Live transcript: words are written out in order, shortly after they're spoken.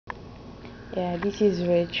Yeah, this is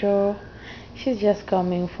Rachel. She's just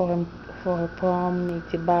coming for a prom.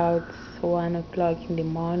 It's about 1 o'clock in the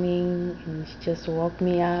morning, and she just woke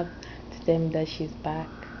me up to tell me that she's back.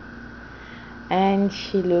 And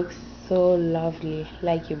she looks so lovely,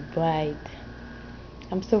 like a bride.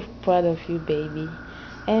 I'm so proud of you, baby.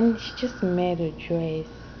 And she just made a dress.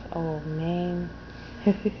 Oh man.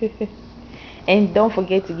 And don't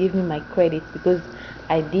forget to give me my credits because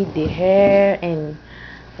I did the hair and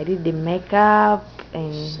I did the makeup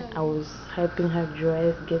and Sure. I was helping her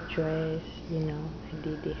get dressed. I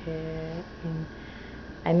did the hair and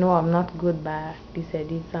I know I'm not good, but at least I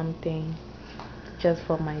did something just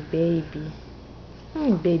for my baby.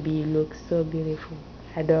 Baby, you look so beautiful,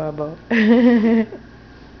 adorable.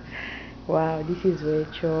 Wow, this is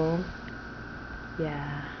Rachel.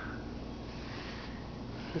 Yeah,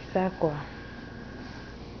 c'est ça quoi.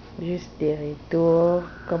 Juste des retours.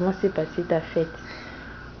 Comment s'est passée ta fête?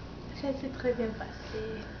 Ça s'est très bien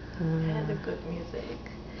passé. I had a Hmm. good music.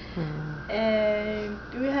 Hmm. And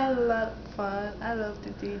we had a lot of fun. I love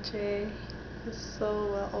the DJ. It's so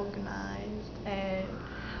well organized and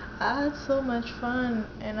I had so much fun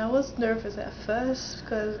and I was nervous at first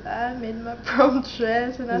because I made my prom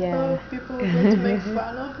dress and I Yeah. thought people were going to make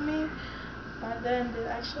fun of me. But then they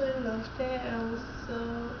actually loved it and I was so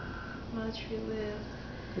much relieved.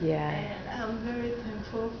 Yeah. And I'm very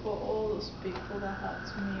thankful for all those people that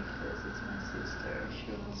helped me. First, it's my sister.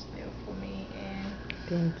 She was there for me, and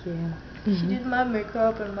Thank you. she did my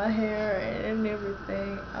makeup and my hair and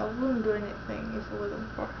everything. I wouldn't do anything if it wasn't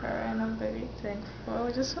for her, and I'm very thankful.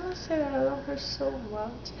 I just want to say that I love her so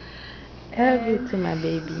much. I love you And too, my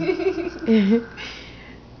baby.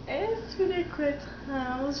 it's been a great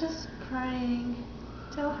time. I was just crying.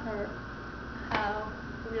 Tell her how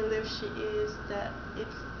relieved she is that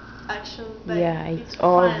it's actually like Yeah, it's it's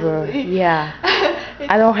over. finally Yeah.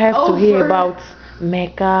 it's I don't have to hear over. about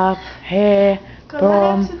makeup, hair, Cause I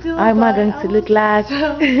had prom. to deal How am I by going to look like?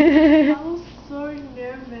 I was so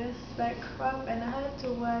nervous like crap and I had to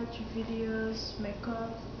watch videos,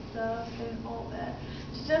 makeup stuff and all that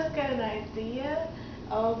to just get an idea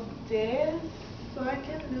of this so I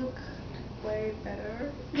can look way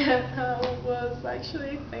better than I was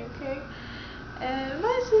actually thinking. And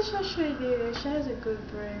my sister sure did. She has a good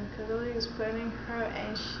brain because I was planning her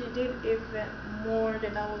and she did even more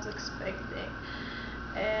than I was expecting.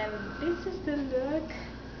 And this is the look.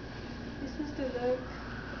 This is the look,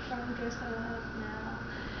 the prom dress that I have now.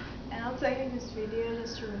 And I'll take in this video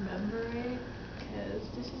just to remember it because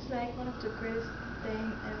this is like one of the greatest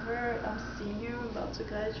thing ever. I'm senior, I'm about to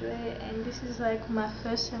graduate, and this is like my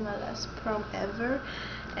first and my last prom ever.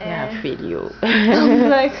 Yeah, I And feel you. I'm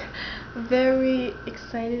like very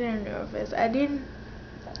excited and nervous.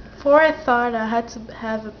 Before I thought I had to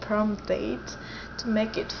have a prom date to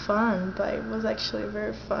make it fun, but it was actually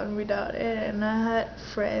very fun without it. And I had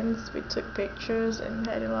friends, we took pictures and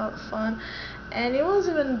had a lot of fun. And it was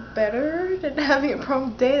even better than having a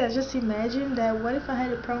prom date. I just imagined that what if I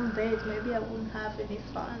had a prom date? Maybe I wouldn't have any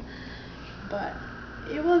fun. But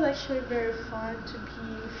it was actually very fun to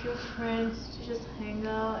be with your friends, to just hang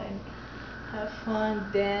out and have fun,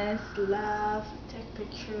 dance, laugh, take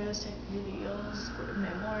pictures, take videos for the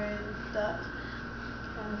memory and stuff.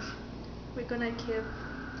 Because we're gonna keep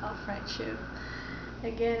our friendship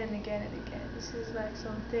again and again and again. This is like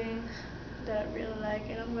something that I really like,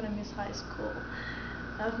 and I'm gonna miss high school.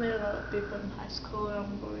 I've met a lot of people in high school that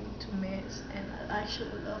I'm going to miss, and I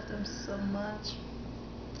actually love them so much.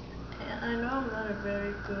 And I know I'm not a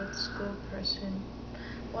very good school person.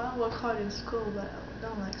 Well, I work hard in school, but I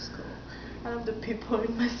don't like school. I love the people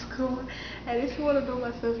in my school. And if you want to know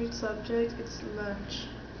my favorite subject, it's lunch.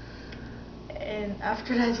 And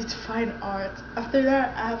after that, it's fine art. After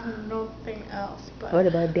that, I have nothing else. But What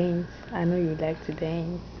about dance? I know you like to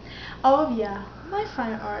dance. oh yeah, my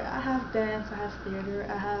fine art. I have dance. I have theater.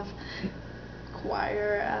 I have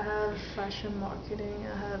choir. I have fashion marketing.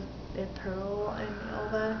 I have apparel and all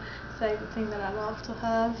that. It's like the thing that I love to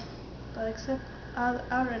have. But except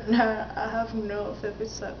other than that, I have no favorite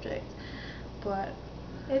subject. But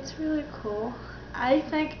it's really cool. I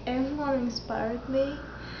think everyone inspired me.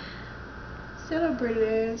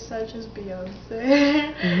 Celebrities such as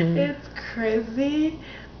Beyonce. Hmm. It's crazy,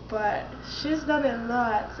 but she's done a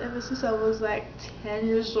lot ever since I was like 10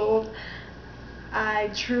 years old. I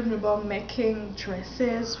dreamed about making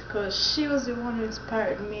dresses because she was the one who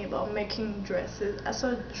inspired me about making dresses. I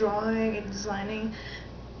started drawing and designing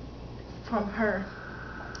from her,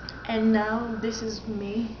 and now this is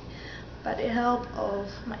me by the help of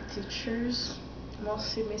my teachers,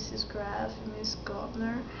 mostly Mrs. Graff and Miss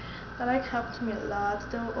Gardner, that like helped me a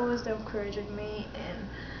lot. They were always there encouraging me, and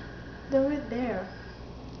they were there.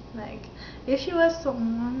 Like, if you ask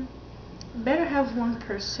someone, better have one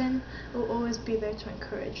person who will always be there to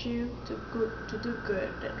encourage you to do good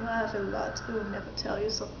than who have a lot who will never tell you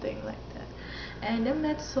something like that. And they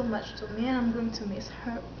meant so much to me, and I'm going to miss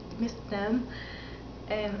them.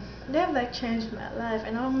 And they've like changed my life,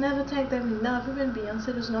 and I'll never thank them enough. Even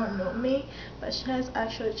Beyonce does not know me, but she has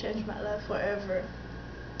actually changed my life forever.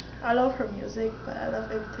 I love her music, but I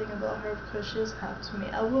love everything about her because she just helped me.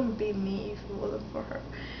 I wouldn't be me if it wasn't for her.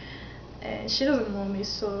 And she doesn't know me,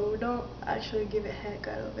 so we don't actually give a heck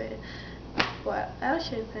out of it. But I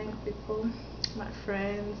actually thank people, my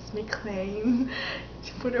friends, me claim,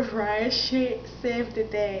 for the ride. She saved the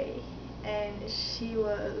day, and she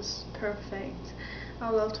was perfect. I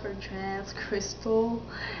loved her dress, Crystal.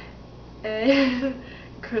 And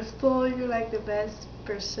Crystal, you're like the best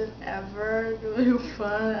person ever. You're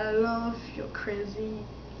fun. I love your crazy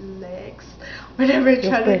legs. Whenever you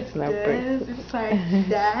try to dance, it's like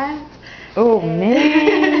that. Oh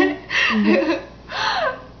man.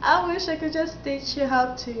 I wish I could just teach you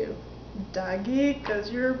how to doggy, because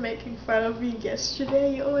you're making fun of me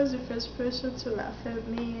yesterday. You're always the first person to laugh at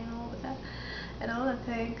me and all that. And I want to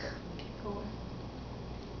thank people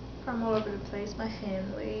from all over the place, my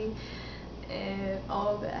family and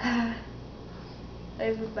all that.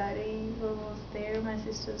 Everybody who was there, my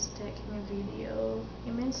sister's taking a video.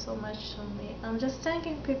 It means so much to me. I'm just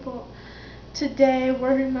thanking people today,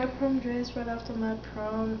 wearing my prom dress right after my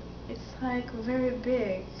prom. It's like very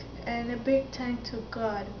big, and a big thank to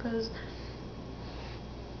God, because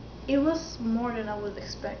it was more than I was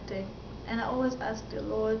expecting. And I always ask the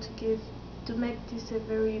Lord to make this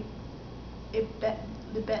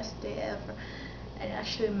the best day ever, and I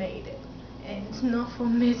actually made it. And it's not for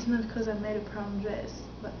me, it's not because I made a prom dress,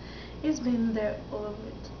 but it's been there all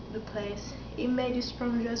over the place. It made this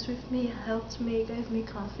prom dress with me, helped me, gave me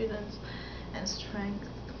confidence and strength.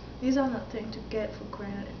 These are not things to get for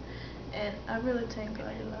granted, and I really thank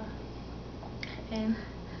God a lot. And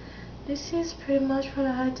this is pretty much what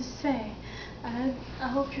I had to say. I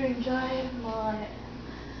hope you enjoyed my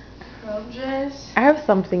prom dress. I have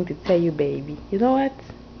something to tell you, baby. You know what?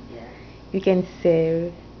 Yeah. You can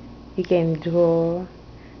sew, you can draw,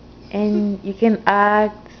 and you can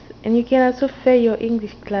act, and you can also fail your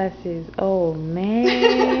English classes. Oh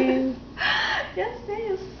man. Just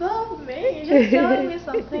saying so mean. You're just telling me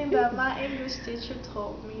something that my English teacher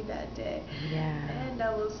told me that day. Yeah. And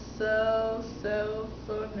I was so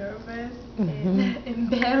nervous and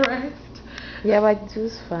embarrassed. Yeah, but it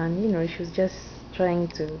was fun. She was just trying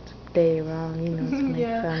to play around, to make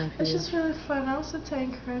Yeah, fun of it's you. just really fun. I also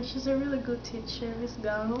thank her. She's a really good teacher, Miss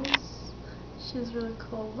Gals. She's really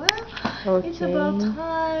cool. Well, it's about Okay.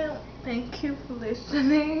 time. Thank you for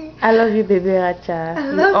listening. I love you, baby Racha. I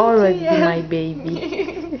You'll love you always too, be yeah. my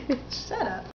baby. Shut up.